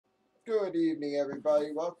Good evening,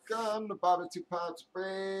 everybody. Welcome to Bobby Two Pops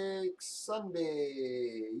Break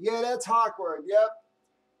Sunday. Yeah, that's Hawkwood. Yep.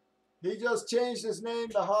 He just changed his name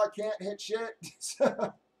to Hawk Can't Hit Shit. Yeah,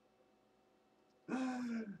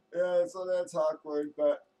 so that's Hawkwood.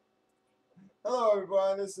 But hello,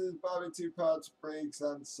 everyone. This is Bobby Two Pops Breaks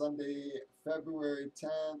on Sunday, February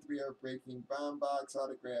 10th. We are breaking bomb box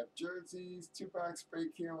autographed jerseys. 2-box break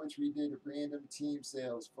here, which we did random team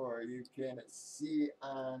sales for. You can see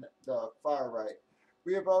on the far right.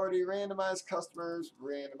 We have already randomized customers,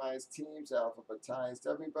 randomized teams, alphabetized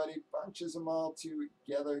everybody, bunches them all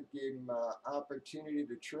together, gave them an opportunity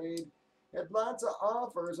to trade. Had lots of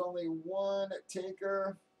offers, only one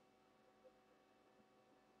taker.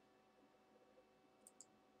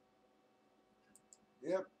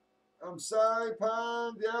 Yep. I'm sorry,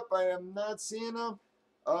 Pond. Yep, I am not seeing them.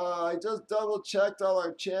 I just double checked all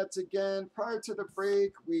our chats again. Prior to the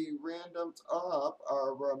break, we randomed up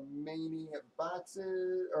our remaining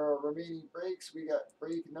boxes or remaining breaks. We got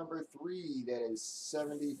break number 3, that is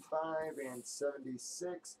 75 and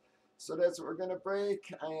 76. So that's what we're going to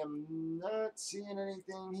break. I am not seeing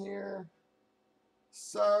anything here.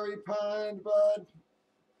 Sorry, Pond, bud.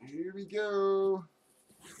 Here we go.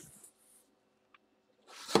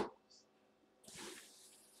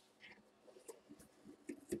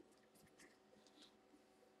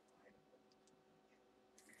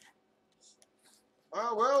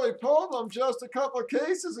 Oh, well, he pulled them just a couple of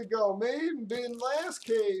cases ago. May even been last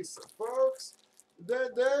case, folks.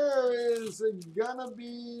 There is gonna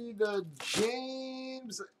be the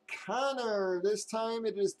James Conner. This time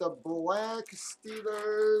it is the black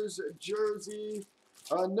Steelers jersey.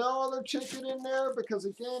 No other chicken in there because,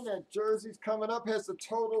 again, that jersey's coming up. Has the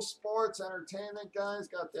Total Sports Entertainment guys.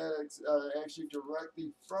 Got that actually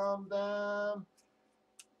directly from them.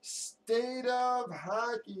 State of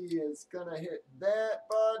Hockey is going to hit that,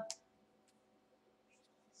 bud.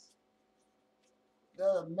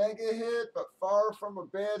 Not a mega hit, but far from a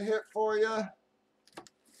bad hit for you.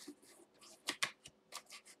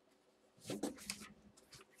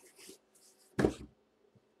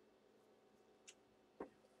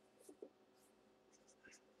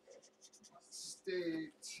 State.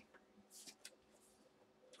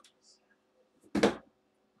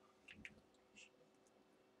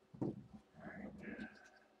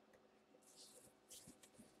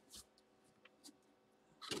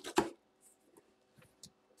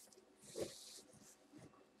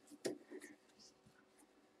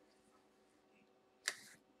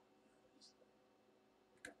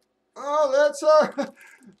 Oh,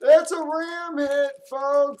 that's a Ram hit,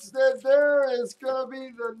 folks. That there is gonna be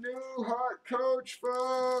the new hot coach,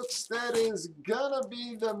 folks. That is gonna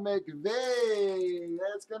be the McVey.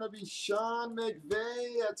 That's gonna be Sean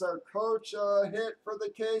McVey. That's our coach hit for the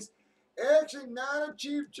case. Actually, not a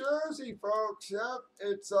cheap jersey, folks. Yep,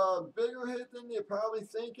 it's a bigger hit than you probably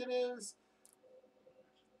think it is.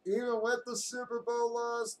 Even with the Super Bowl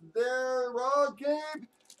loss there. Well, Gabe,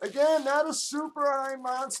 again, not a super high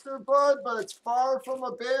monster, bud, but it's far from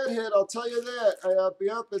a bad hit, I'll tell you that.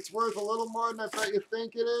 Yep, it's worth a little more than I bet you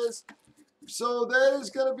think it is. So that is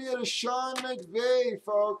going to be a Sean McVey,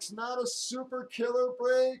 folks. Not a super killer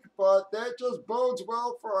break, but that just bodes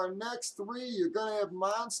well for our next 3. You're going to have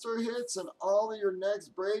monster hits, and all of your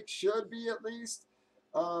next breaks should be at least.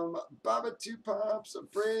 Baba Two Pops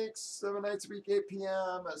breaks 7 nights a week, 8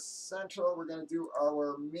 p.m. Central. We're going to do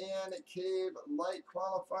our Man Cave Light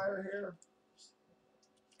qualifier here.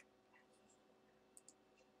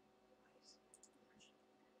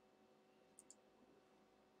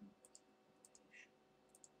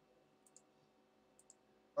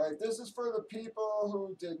 All right, this is for the people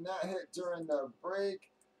who did not hit during the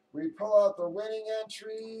break. We pull out the winning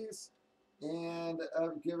entries and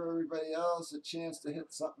give everybody else a chance to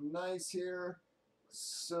hit something nice here.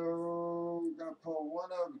 So we're going to pull one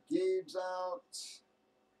of Gabe's out.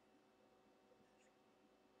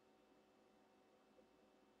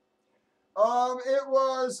 It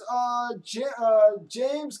was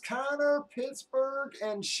James Conner, Pittsburgh,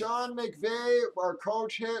 and Sean McVey, our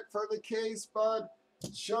coach hit for the case, bud.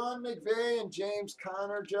 Sean McVey and James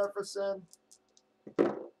Conner, Jefferson.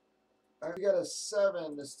 I got a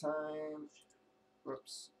 7 this time.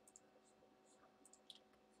 Whoops.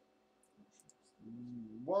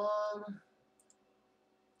 1,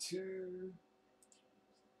 2,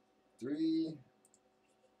 3,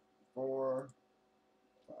 4,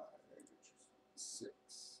 5, 6,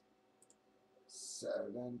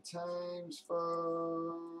 7 times,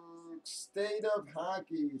 folks. State of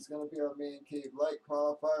Hockey is going to be our Man Cave Light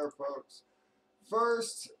qualifier, folks.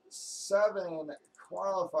 First 7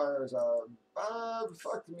 qualifiers are Bob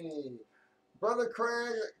Fucked Me, Brother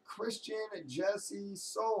Craig, Christian, Jesse,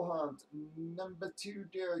 Soul Hunt, number 2,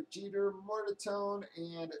 Derek Jeter, Mortatone,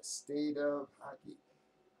 and State of Hockey.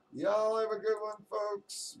 Y'all have a good one,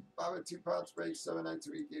 folks. Bob at 2 Pounds Break, 7 nights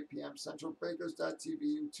a week, 8 p.m. Central, Breakers.tv,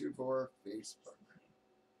 YouTube, or Facebook.